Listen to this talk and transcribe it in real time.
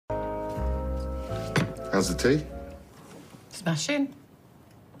How's the tea? Smashing.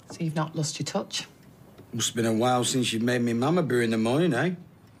 So you've not lost your touch? Must have been a while since you've made me mama brew in the morning, eh?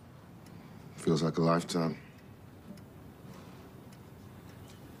 Feels like a lifetime.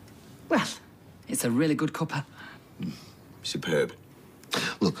 Well, it's a really good cuppa. Superb.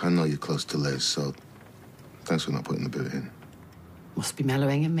 Look, I know you're close to Liz, so thanks for not putting the boot in. Must be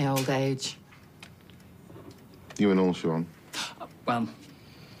mellowing in my old age. You and all, Sean. Well,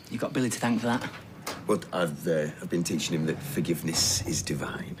 you've got Billy to thank for that. But I've been teaching him that forgiveness is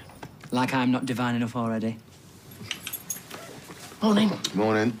divine. Like I'm not divine enough already. Morning.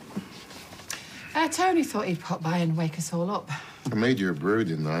 Morning. Tony thought he'd pop by and wake us all up. I made you a brew,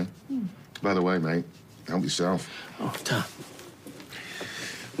 didn't I? By the way, mate, help yourself. Oh, Todd.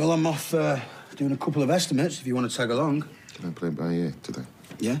 Well, I'm off doing a couple of estimates if you want to tag along. Can I play it by ear today?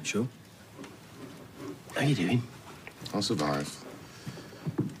 Yeah, sure. How you doing? I'll survive.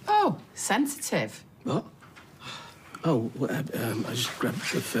 Oh, sensitive. What? Oh, well, I just grabbed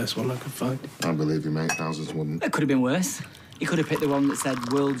the first one I could find. I believe you, mate. Thousands wouldn't. It could have been worse. You could have picked the one that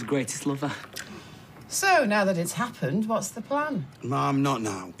said world's greatest lover. So, now that it's happened, what's the plan? Mum, not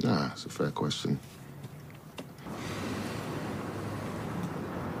now. Ah, it's a fair question.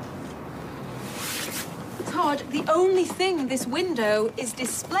 Todd, the only thing this window is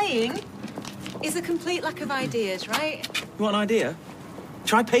displaying is a complete lack of ideas, right? You want an idea?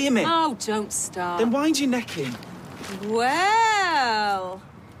 Try paying me. Oh, don't start. Then wind your neck in. Well,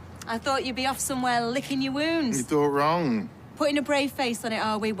 I thought you'd be off somewhere licking your wounds. You thought wrong. Putting a brave face on it,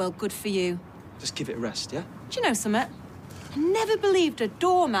 are we? Well, good for you. Just give it a rest, yeah? Do you know something? I never believed a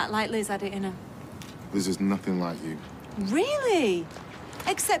doormat like Liz had it in her. This is nothing like you. Really?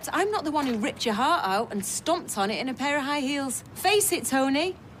 Except I'm not the one who ripped your heart out and stomped on it in a pair of high heels. Face it,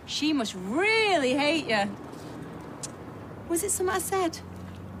 Tony. She must really hate you. Was it something I said?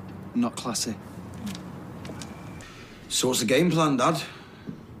 Not classy. So what's the game plan, Dad?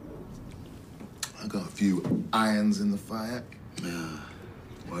 I got a few irons in the fire.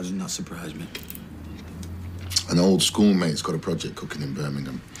 Why doesn't that surprise me? An old schoolmate's got a project cooking in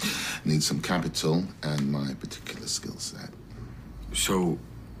Birmingham. Needs some capital and my particular skill set. So,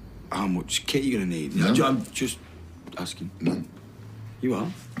 how much kit are you going to need? No. I'm just asking. No, You are?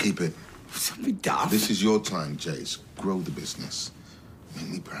 keep it. Don't be daft. This is your time, Jace. Grow the business. Make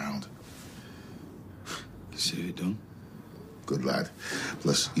me proud. See it done. Good lad.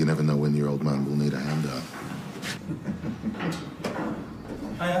 Plus, you never know when your old man will need a hand out.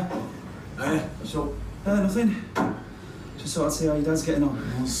 Hiya. So? Nothing. Just thought I'd see how your dad's getting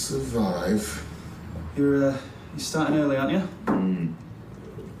on. I'll survive. You're starting early, aren't you?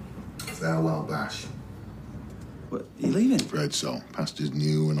 Farewell, Bash. What, are you leaving? Read so. Pastures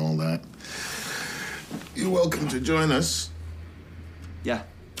new and all that. You're welcome to join us. Yeah.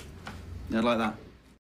 Yeah, I'd like that.